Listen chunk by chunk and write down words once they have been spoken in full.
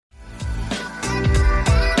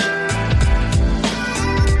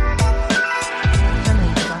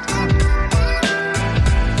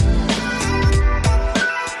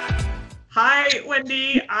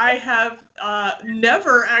I have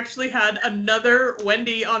never actually had another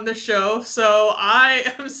Wendy on the show, so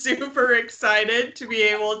I am super excited to be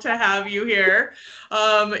able to have you here.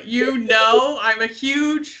 I'm a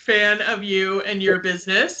huge fan of you and your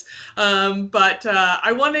business, but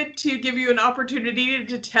I wanted to give you an opportunity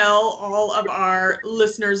to tell all of our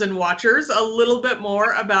listeners and watchers a little bit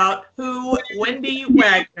more about who Wendy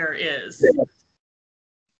Wagner is.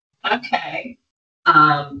 Okay.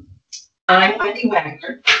 I'm Wendy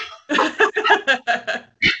Wagner.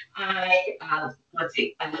 Let's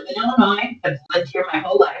see, I live in Illinois. I've lived here my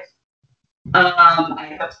whole life.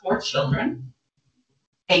 I have 4 children,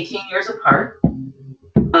 18 years apart.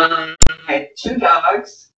 I have 2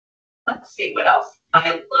 dogs. Let's see, what else?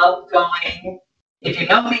 I love going, if you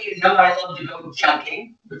know me, you know I love to go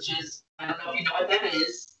junking, which is, I don't know if you know what that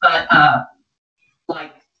is, but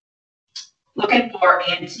like looking for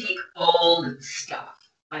antique old stuff.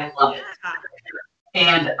 I love it.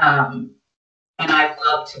 And I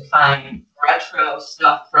love to find retro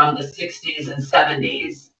stuff from the 60s and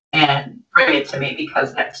 70s and bring it to me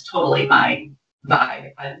because that's totally my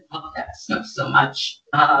vibe. I love that stuff so much.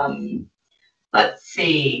 Let's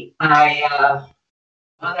see. What was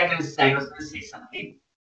I going to say? I was going to say something.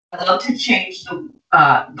 I love to change the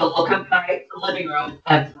look of my living room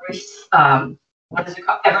every what is it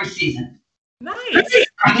called? Every season. Nice.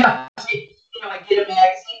 I get a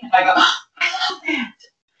magazine and I go, oh, I love that.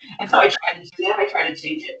 And so I try to do that. I try to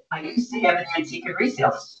change it. I used to have an antique and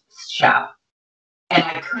resale shop, and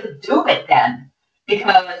I couldn't do it then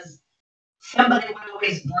because somebody would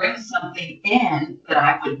always bring something in that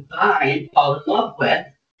I would buy and fall in love with,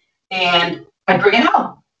 and I'd bring it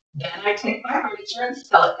home. Then I take my furniture and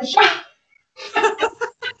sell it in the shop.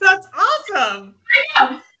 That's awesome.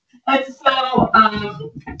 Yeah. And so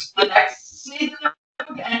the next season,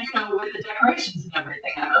 and with the decorations and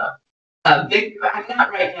everything, I'm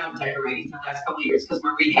not right now decorating the last couple of years because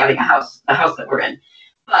we're rehabbing the house that we're in.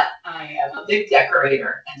 But I am a big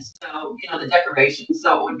decorator, and so the decorations.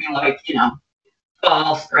 So it would be like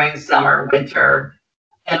fall, spring, summer, winter,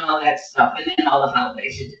 and all that stuff, and then all the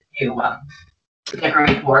holidays you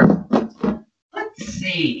decorate for. Let's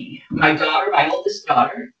see. My oldest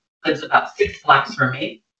daughter, lives about 6 blocks from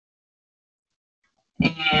me,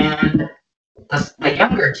 and the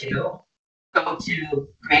younger 2 go to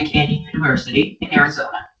Grand Canyon University in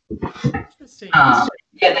Arizona. Interesting.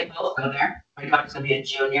 Yeah, they both go there. My daughter's going to be a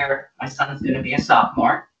junior. My son's going to be a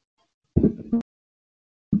sophomore.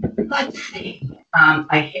 Let's see.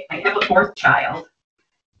 I have a 4th child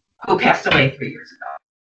who passed away 3 years ago.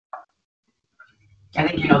 I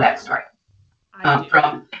think you know that story.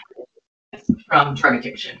 From drug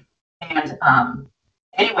addiction. And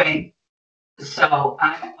anyway, so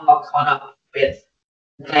I'm all caught up with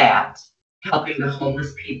that, helping the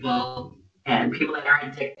homeless people and people that are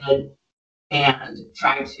addicted and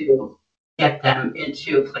trying to get them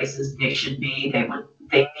into places they should be,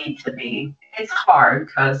 they need to be. It's hard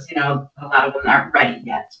because, a lot of them aren't ready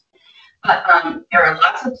yet. But there are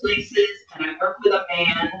lots of places, and I work with a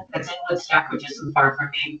man that's in Woodstock, which isn't far from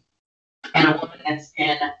me, and a woman that's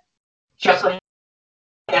in,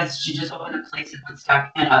 she just opened a place in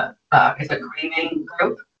Woodstock, and it's a grieving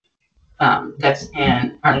group that's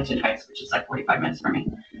in Arlington Heights, which is like 45 minutes from me.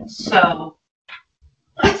 So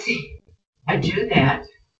let's see. I do that,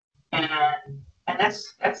 and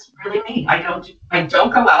that's really me. I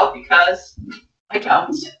don't go out because I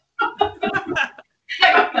don't.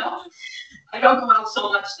 I don't know. I don't go out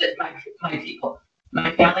so much that my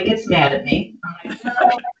family gets mad at me. I'm like,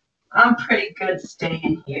 no, I'm pretty good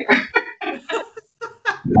staying here.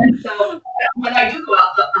 And so when I do go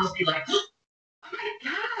out, I'll be like, oh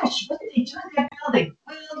my gosh, what did they do in that building?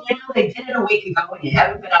 Well, they did it a week ago and you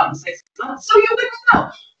haven't been out in 6 months, so you wouldn't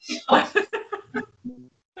know.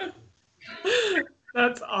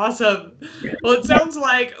 That's awesome. Well, it sounds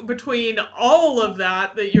like between all of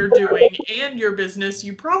that you're doing and your business,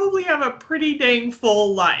 you probably have a pretty dang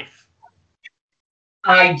full life.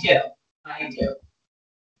 I do.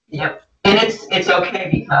 Yep. And it's okay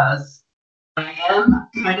because I am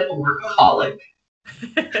kind of a workaholic.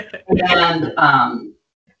 And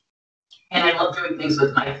I love doing things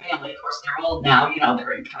with my family. Of course, they're old now,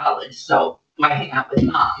 they're in college, so I hang out with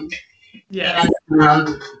mom. Yes.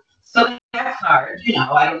 And so that's hard.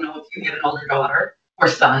 I don't know if you have an older daughter or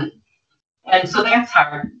son. And so that's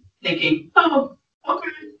hard thinking, oh, okay,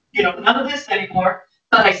 none of this anymore.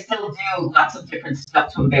 But I still do lots of different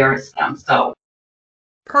stuff to embarrass them. So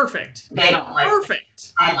perfect. They don't like perfect.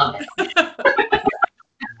 It. I love it.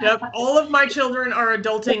 Yep. All of my children are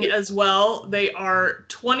adulting as well. They are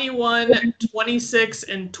 21, 26,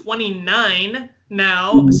 and 29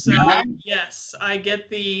 now. So yes, I get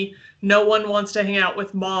the no one wants to hang out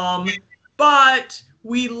with mom, but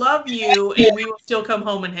we love you and we will still come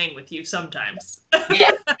home and hang with you sometimes.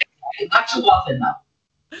 Yeah, not too often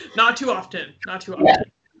though. Not too often. Not too Yeah,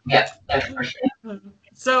 often. yeah, that's for sure.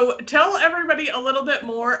 So tell everybody a little bit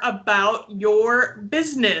more about your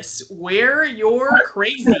business, where you're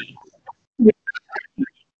crazy.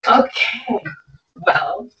 Okay,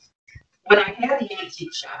 well, when I had the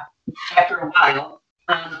antique shop, after a while,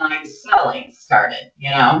 online selling started,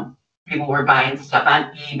 People were buying stuff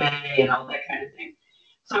on eBay and all that kind of thing.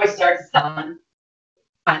 So I started selling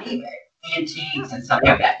on eBay, antiques and stuff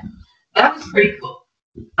like that. That was pretty cool.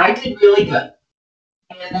 I did really good.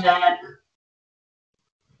 And then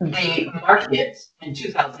the market in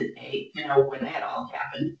 2008, when that all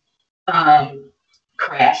happened,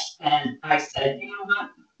 crashed. And I said, you know what?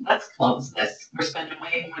 Let's close this. We're spending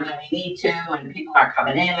way more than we need to, and people aren't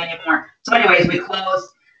coming in anymore. So, anyways, we closed.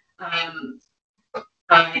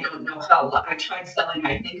 I don't know how long. I tried selling,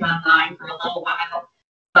 I think, online for a little while,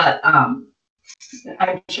 but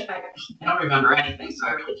I don't remember anything, so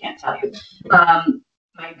I really can't tell you.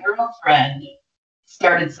 My girlfriend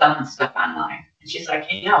started selling stuff online, and she's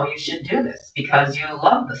like, you should do this because you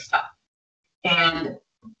love the stuff. And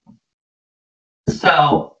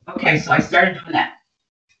so I started doing that.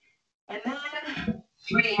 And then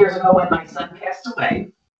 3 years ago, when my son passed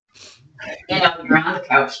away, you're on the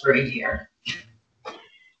couch for a year.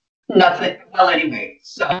 Nothing. Well, anyway,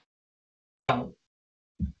 so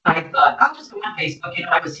I thought, I'll just go on Facebook.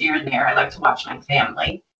 I was here and there. I like to watch my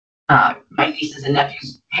family. My nieces and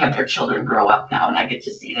nephews have their children grow up now, and I get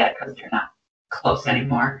to see that because they're not close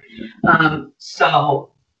anymore.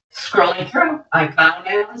 So scrolling through, I found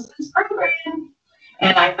Allison's program,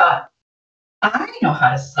 and I thought, I know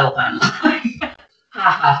how to sell online. Ha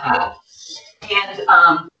ha ha.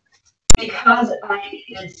 And because I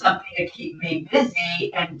needed something to keep me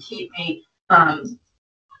busy and keep me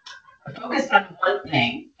focused on one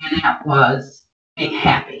thing, and that was being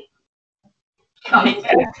happy. Coming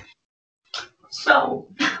back. So,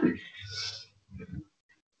 sorry.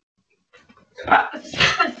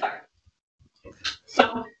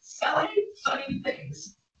 So, selling funny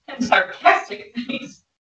things and sarcastic things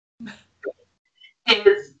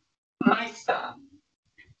is my son.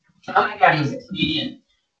 Oh my God, he's a comedian.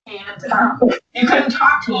 And you couldn't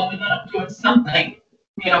talk to him without doing something,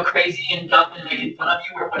 crazy and dumb and making fun of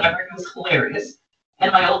you or whatever. It was hilarious.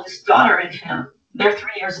 And my oldest daughter and him, they're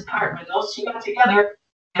 3 years apart. When those two got together,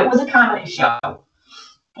 it was a comedy show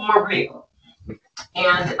for real.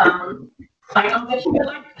 And I know that you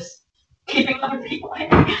like this, keeping other people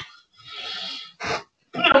happy,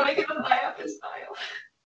 making them laugh and smile.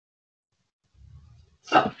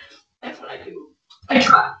 So that's what I do. I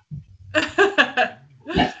try.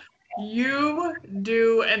 You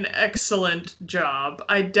do an excellent job.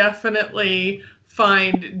 I definitely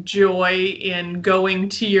find joy in going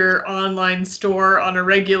to your online store on a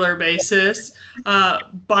regular basis,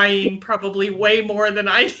 buying probably way more than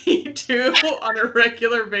I need to on a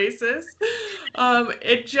regular basis.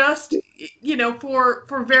 It just,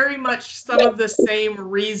 for very much some of the same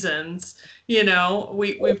reasons,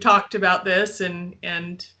 we've talked about this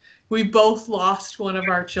and we both lost one of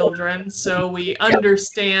our children, so we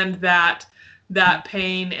understand that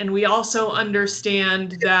pain, and we also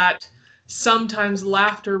understand that sometimes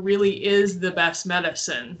laughter really is the best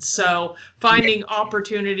medicine. So finding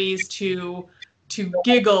opportunities to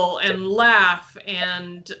giggle and laugh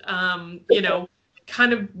and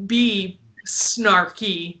kind of be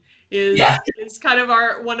snarky is kind of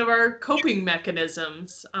one of our coping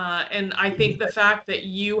mechanisms. And I think the fact that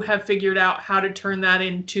you have figured out how to turn that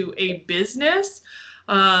into a business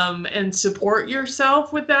and support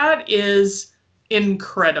yourself with that is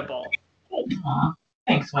incredible. Aww.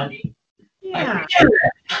 Thanks, Wendy. Yeah.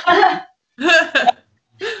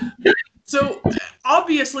 So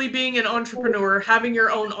obviously being an entrepreneur, having your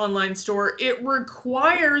own online store, it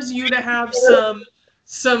requires you to have some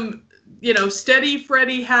steady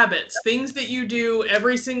Freddy habits, things that you do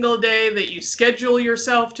every single day that you schedule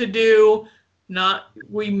yourself to do.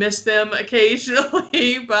 We miss them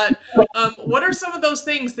occasionally, but what are some of those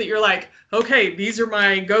things that you're like, okay, these are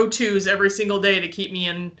my go-tos every single day to keep me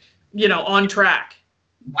on track?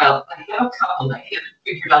 Well, I have a couple. I haven't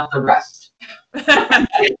figured out the rest.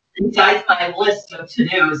 Besides my list of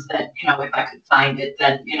to-dos that, if I could find it,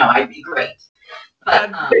 then, I'd be great.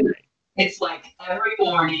 But it's like every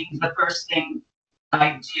morning, the first thing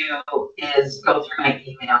I do is go through my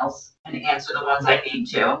emails and answer the ones I need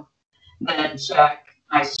to. Then check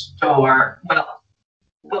my store. Well,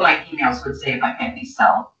 my emails would say if I had any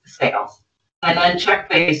sales. And then check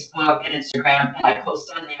Facebook and Instagram, and I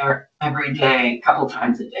post on there every day, a couple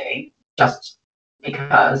times a day, just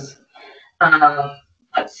because.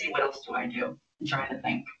 Let's see, what else do I do? I'm trying to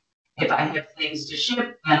think. If I have things to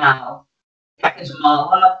ship, then I'll package them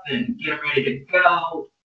all up and get them ready to go.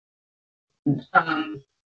 Um,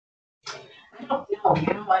 I don't know.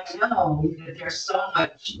 I know that there's so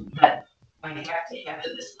much that I have to have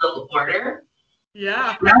in this little order.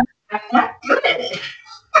 Yeah. I'm not good at it.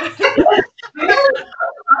 I'm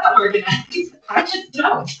not organized. I just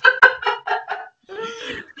don't.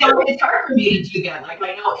 So it's hard for me to do that. Like,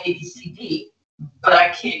 I know A, B, C, D, but I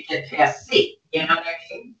can't get past C. You know what I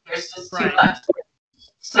mean? There's just too much.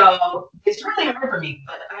 So it's really hard for me,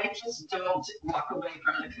 but I just don't walk away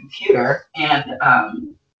from the computer. And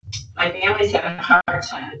my family's having a hard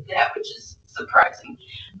time with that, which is surprising.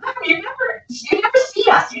 Mom, you never see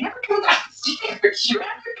us. You never come downstairs. You're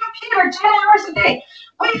at your computer 10 hours a day.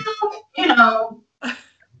 Well, you know.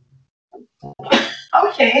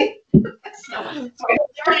 Okay. So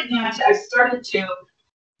I started to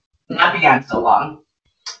not be on so long,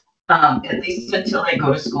 at least until I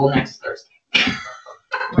go to school next Thursday.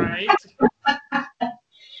 Right.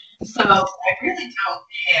 So I really don't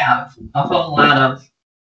have a whole lot of,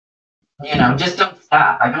 just don't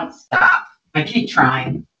stop. I don't stop. I keep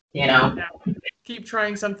trying, Yeah. Keep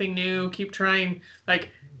trying something new. Keep trying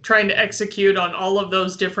to execute on all of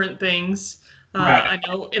those different things. Right. I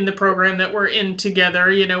know in the program that we're in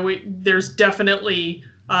together, there's definitely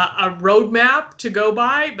a roadmap to go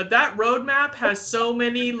by, but that roadmap has so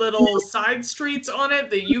many little side streets on it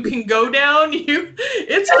that you can go down.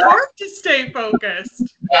 It's hard to stay focused.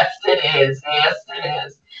 Yes, it is. Yes, it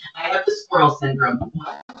is. I have the squirrel syndrome.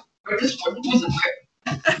 Where the squirrel doesn't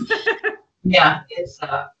work. Yeah,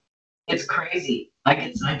 it's crazy. I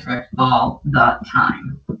get sidetracked all the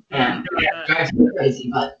time, and it drives me crazy.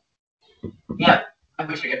 But yeah, I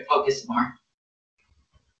wish I could focus more.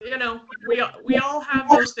 We all have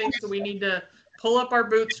those things that we need to pull up our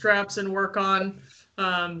bootstraps and work on.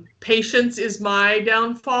 Patience is my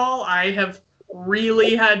downfall. I have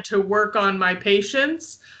really had to work on my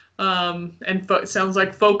patience. And sounds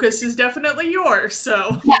like focus is definitely yours.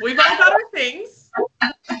 So we've all got our things.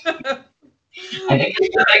 I think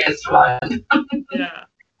it's the biggest one. Yeah.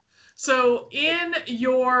 So in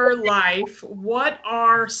your life, what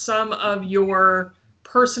are some of your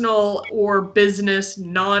personal or business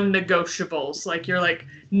non-negotiables? Like you're like,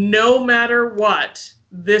 no matter what,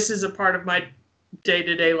 this is a part of my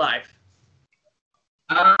day-to-day life.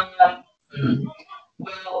 Well,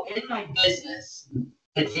 in my business,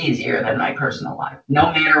 it's easier than my personal life.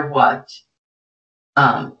 No matter what,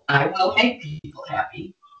 I will make people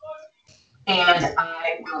happy. And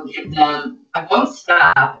I won't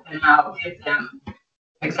stop, and I'll give them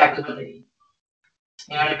exactly what they need.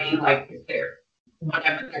 You know what I mean? Like,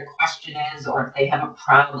 whatever their question is, or if they have a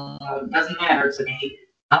problem, it doesn't matter to me.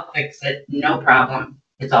 I'll fix it, no problem.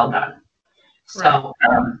 It's all done. So,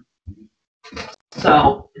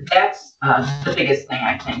 so that's the biggest thing,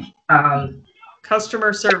 I think.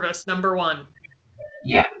 Customer service, number one.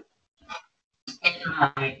 Yeah. In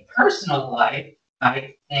my personal life,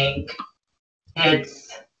 I think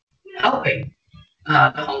it's helping the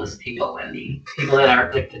homeless people and the people that are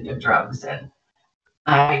addicted to drugs, and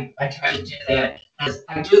I try to do that as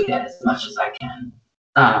much as I can.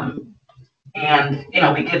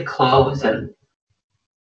 And we give clothes, and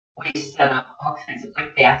we set up all kinds of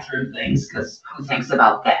like bathroom things, because who thinks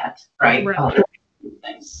about that, right? All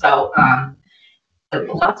things. So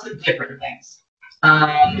lots of different things.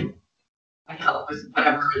 I help with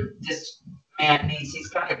whatever this man needs. He's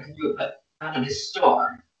got a group out of his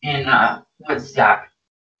store in Woodstock,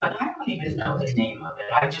 but I don't even know the name of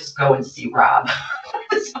it. I just go and see Rob,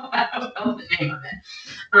 so I don't know the name of it.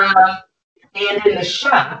 And in the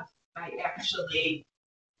shop, we actually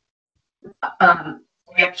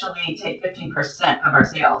take 15% of our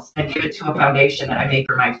sales and give it to a foundation that I make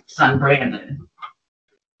for my son Brandon,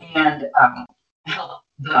 and help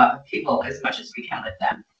the people as much as we can with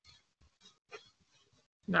them.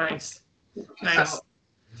 Nice. So,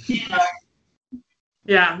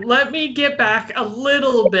 yeah, let me get back a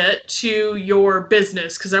little bit to your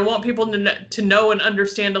business, because I want people to know and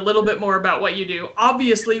understand a little bit more about what you do.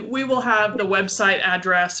 Obviously, we will have the website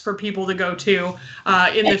address for people to go to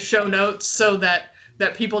in the show notes, so that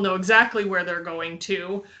people know exactly where they're going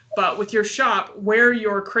to. But with your shop, Wear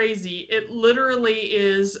Your Crazy, it literally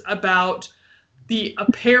is about the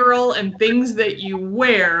apparel and things that you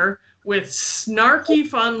wear with snarky,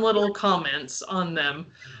 fun little comments on them.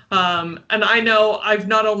 And I know I've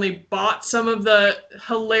not only bought some of the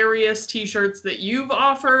hilarious t-shirts that you've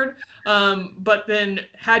offered, but then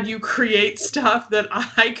had you create stuff that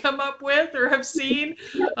I come up with or have seen.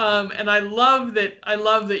 And I love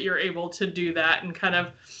that you're able to do that and kind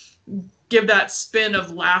of give that spin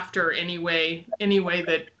of laughter any way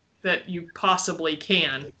that you possibly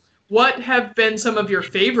can. What have been some of your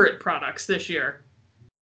favorite products this year?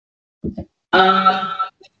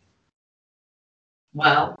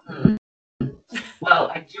 Well, well,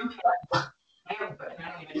 I do have, I don't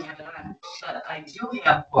even have it on, but I do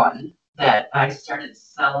have one that I started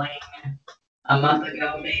selling a month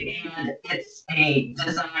ago, maybe, and it's a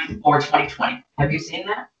design for 2020. Have you seen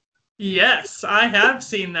that? Yes, I have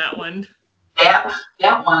seen that one. That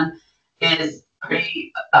one is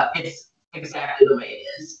pretty. It's exactly the way it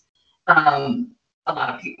is. A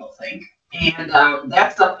lot of people think, and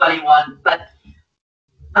that's a funny one. But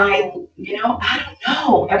I don't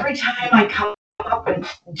know. Every time I come up and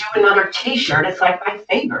do another T-shirt, it's like my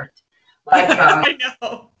favorite. Like, I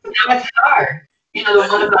know. it's hard. The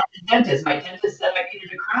one about the dentist. My dentist said I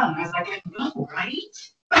needed a crown. I was like, I know, right?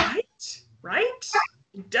 Right?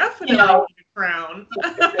 Definitely You know, need a crown.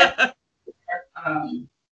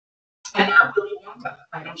 I'm not Willy Wonka.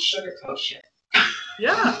 I don't sugarcoat shit.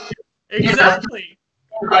 Yeah, exactly.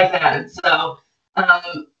 Like that. So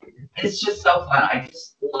it's just so fun. I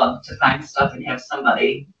just love to find stuff and have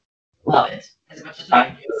somebody love it as much as I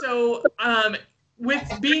do. So, with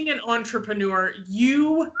being an entrepreneur,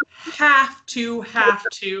 you have to have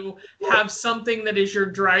something that is your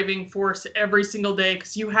driving force every single day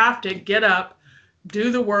because you have to get up,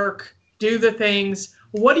 do the work, do the things.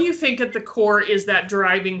 What do you think at the core is that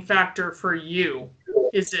driving factor for you?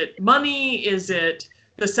 Is it money? Is it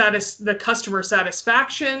the customer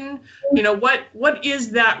satisfaction? What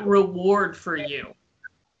is that reward for you?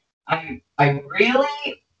 I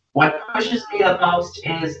really, what pushes me the most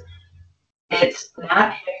is it's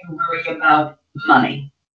not having to worry about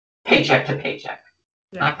money, paycheck to paycheck.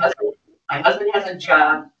 Yeah. My husband has a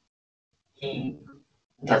job he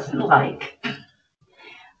doesn't like,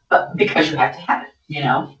 but because you have to have it.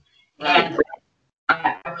 And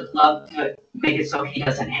I would love to make it so he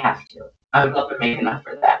doesn't have to. I would love to make enough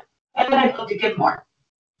for that. And then I'd love to give more.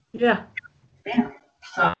 Yeah. Yeah.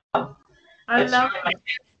 So I it's love really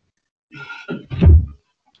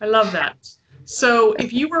I love that. So,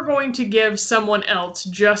 if you were going to give someone else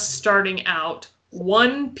just starting out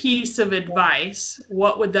one piece of advice,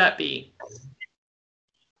 what would that be?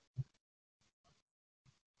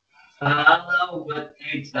 follow what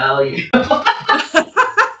they tell you.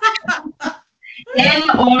 In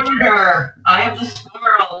order. I have the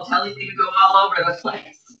squirrel telling me to go all over the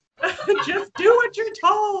place. Just do what you're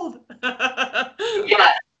told.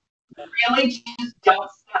 Yeah. Really just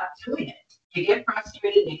don't stop doing it. You get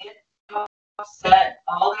frustrated, you get upset,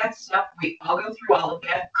 all that stuff. We all go through all of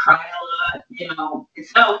that, cry a lot,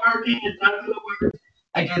 it's not working, it's not gonna work.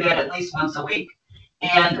 I do that at least once a week.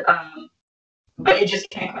 And but you just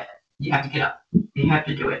can't quit. You have to get up. You have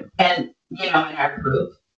to do it. And in our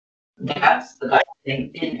group, that's the best thing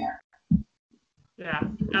in there. Yeah,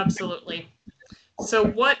 absolutely. So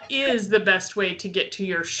what is the best way to get to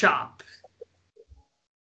your shop?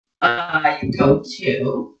 You go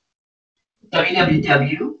to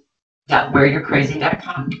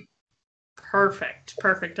www.whereyourcrazy.com.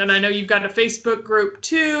 Perfect. And I know you've got a Facebook group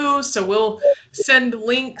too, so we'll send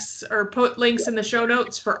links or put links in the show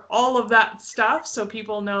notes for all of that stuff so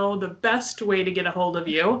people know the best way to get a hold of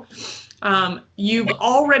you. You've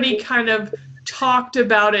already kind of talked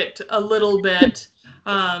about it a little bit,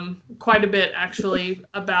 quite a bit actually,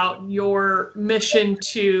 about your mission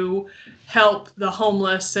to help the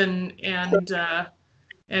homeless and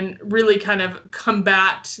really kind of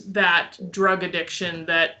combat that drug addiction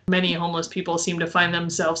that many homeless people seem to find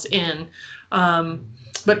themselves in.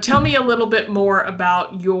 But tell me a little bit more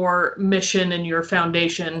about your mission and your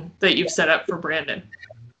foundation that you've set up for Brandon.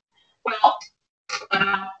 Well,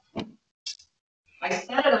 I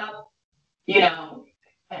set it up,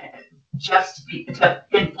 just to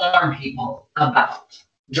inform people about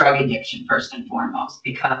drug addiction first and foremost,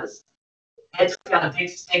 because it's got a big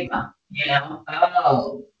stigma,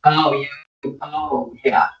 oh,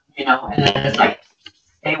 yeah, and then it's like,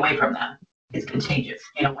 stay away from them. It's contagious,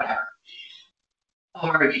 whatever.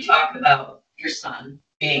 Or you talk about your son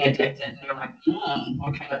being addicted, and you're like,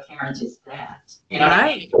 what kind of parent is that?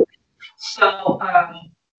 Right. So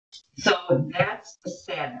that's the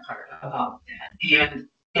sad part about that. And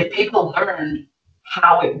if people learned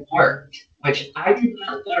how it worked, which I did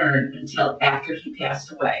not learn until after he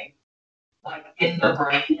passed away, like in the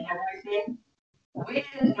brain and everything, we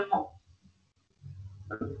didn't know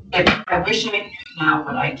if I wish I knew now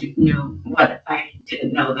what I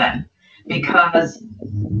didn't know then, because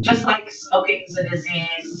just like smoking is a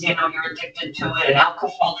disease, you're addicted to it, and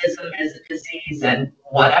alcoholism is a disease, and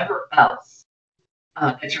whatever else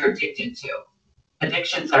that you're addicted to.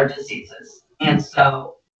 Addictions are diseases. And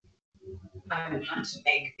so I want to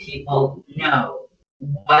make people know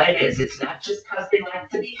what it is. It's not just because they like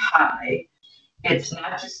to be high. It's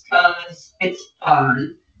not just because it's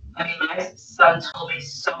fun. I mean, my son told me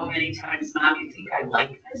so many times, Mom, you think I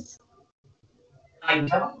like this? I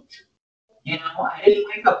don't. I didn't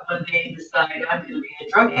wake up one day and decide I'm going to be a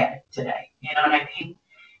drug addict today. You know what I mean?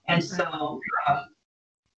 And so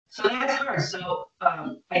that's hard. So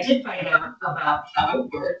I did find out about how it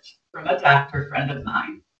worked from a doctor friend of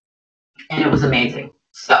mine, and it was amazing.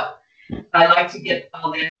 So I like to get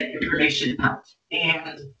all that information out.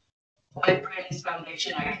 And with Brandon's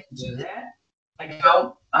Foundation, I can do that. I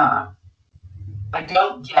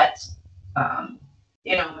don't get,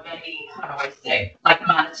 many, how do I say, like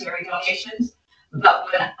monetary donations. But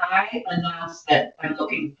when I announce that I'm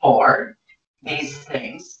looking for these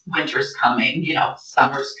things, winter's coming,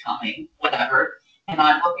 summer's coming, whatever, and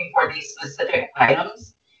I'm looking for these specific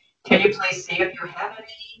items, can you please see if you have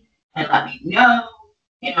any and let me know?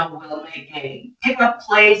 We'll make a pickup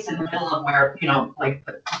place in the middle of where, like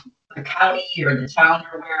the county or the town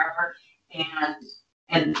or wherever,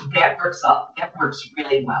 and that works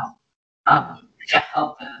really well to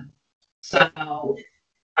help them. So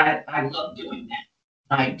I love doing that.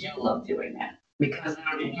 I do love doing that because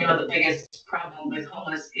the biggest problem with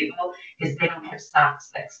homeless people is they don't have socks.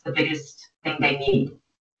 That's the biggest thing they need,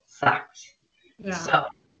 socks. Yeah. So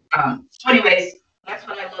anyways, that's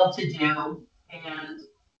what I love to do, and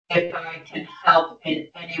if I can help in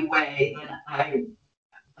any way, then I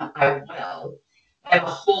will. I have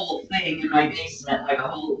a whole thing in my basement, like a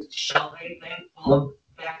whole shelving thing full of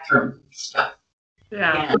bathroom stuff.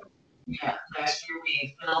 Yeah. And yeah, last year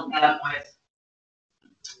we filled them with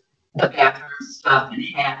the bathroom stuff and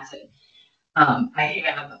hats. And I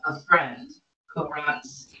have a friend who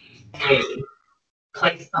runs a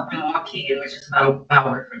place up in Waukegan, which is about an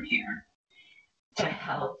hour from here, to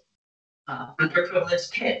help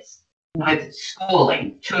underprivileged kids with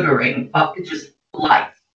schooling, tutoring, up to just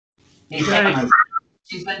life. These families.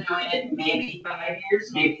 She's been doing it maybe 5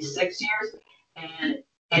 years, maybe 6 years, and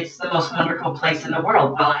it's the most wonderful place in the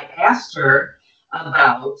world. Well, I asked her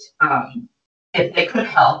about if they could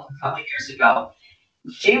help a couple of years ago.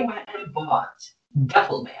 She went and bought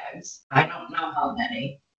duffel bags, I don't know how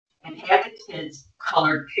many, and had the kids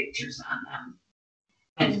colored pictures on them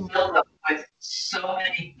and filled them with so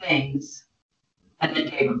many things and then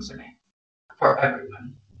gave them to me for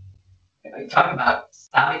everyone. Talk about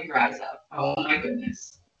sobbing your eyes out. Oh my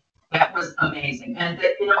goodness. That was amazing. And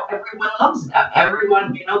everyone loves that.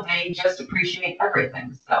 Everyone, they just appreciate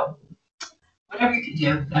everything. So whatever you can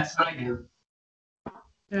do, that's what I do.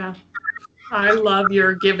 Yeah. I love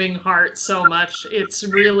your giving heart so much. It's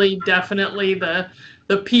really definitely the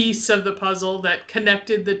piece of the puzzle that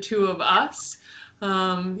connected the two of us.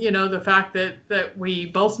 The fact that we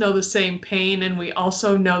both know the same pain and we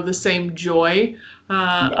also know the same joy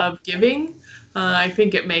of giving. I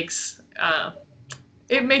think it makes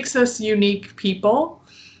us unique people,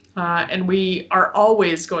 and we are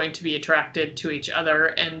always going to be attracted to each other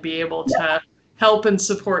and be able to help and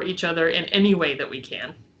support each other in any way that we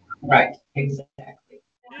can. Right, exactly.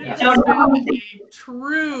 It's been a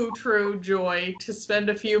true joy to spend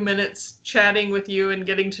a few minutes chatting with you and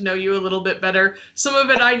getting to know you a little bit better. Some of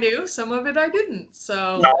it I knew, some of it I didn't.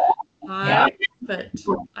 So I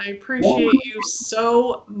appreciate you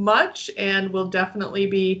so much, and we'll definitely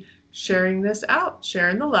be sharing this out,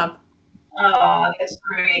 sharing the love. Oh, that's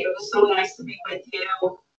great. It was so nice to be with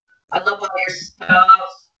you. I love all your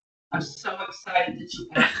stuff. I'm so excited that you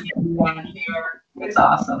asked me to be on here. It's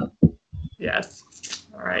awesome. Yes.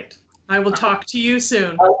 All right. I will talk to you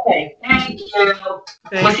soon. Okay. Thank you.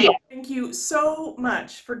 Thank you so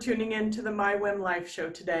much for tuning in to the My Whim Life Show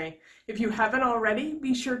today. If you haven't already,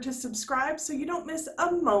 be sure to subscribe so you don't miss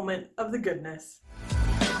a moment of the goodness.